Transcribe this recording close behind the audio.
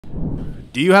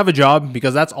Do you have a job?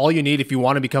 Because that's all you need if you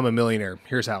want to become a millionaire.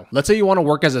 Here's how. Let's say you want to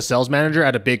work as a sales manager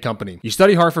at a big company. You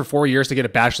study hard for 4 years to get a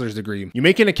bachelor's degree. You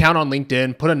make an account on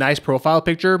LinkedIn, put a nice profile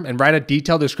picture, and write a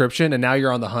detailed description, and now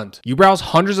you're on the hunt. You browse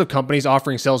hundreds of companies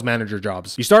offering sales manager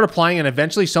jobs. You start applying, and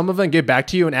eventually some of them get back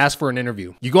to you and ask for an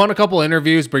interview. You go on a couple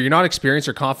interviews, but you're not experienced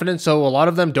or confident, so a lot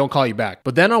of them don't call you back.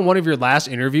 But then on one of your last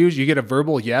interviews, you get a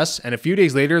verbal yes, and a few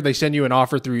days later, they send you an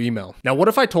offer through email. Now, what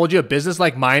if I told you a business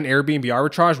like mine, AirBNB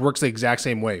arbitrage, works the exact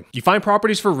same way? You find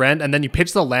properties for rent, and then you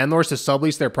pitch the landlords to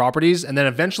sublease their properties, and then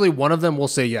eventually one of them will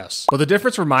say yes. But the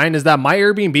difference for mine is that my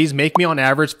Airbnbs make me on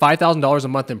average $5,000 a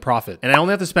month in profit, and I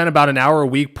only have to spend about an hour a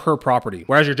week per property.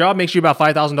 Whereas your job makes you about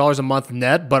 $5,000 a month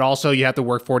net, but also you have to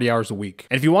work 40 hours a week.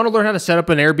 And if you want to learn how to set up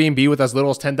an Airbnb with as little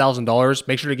as $10,000,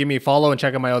 make sure to give me a follow and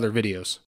check out my other videos.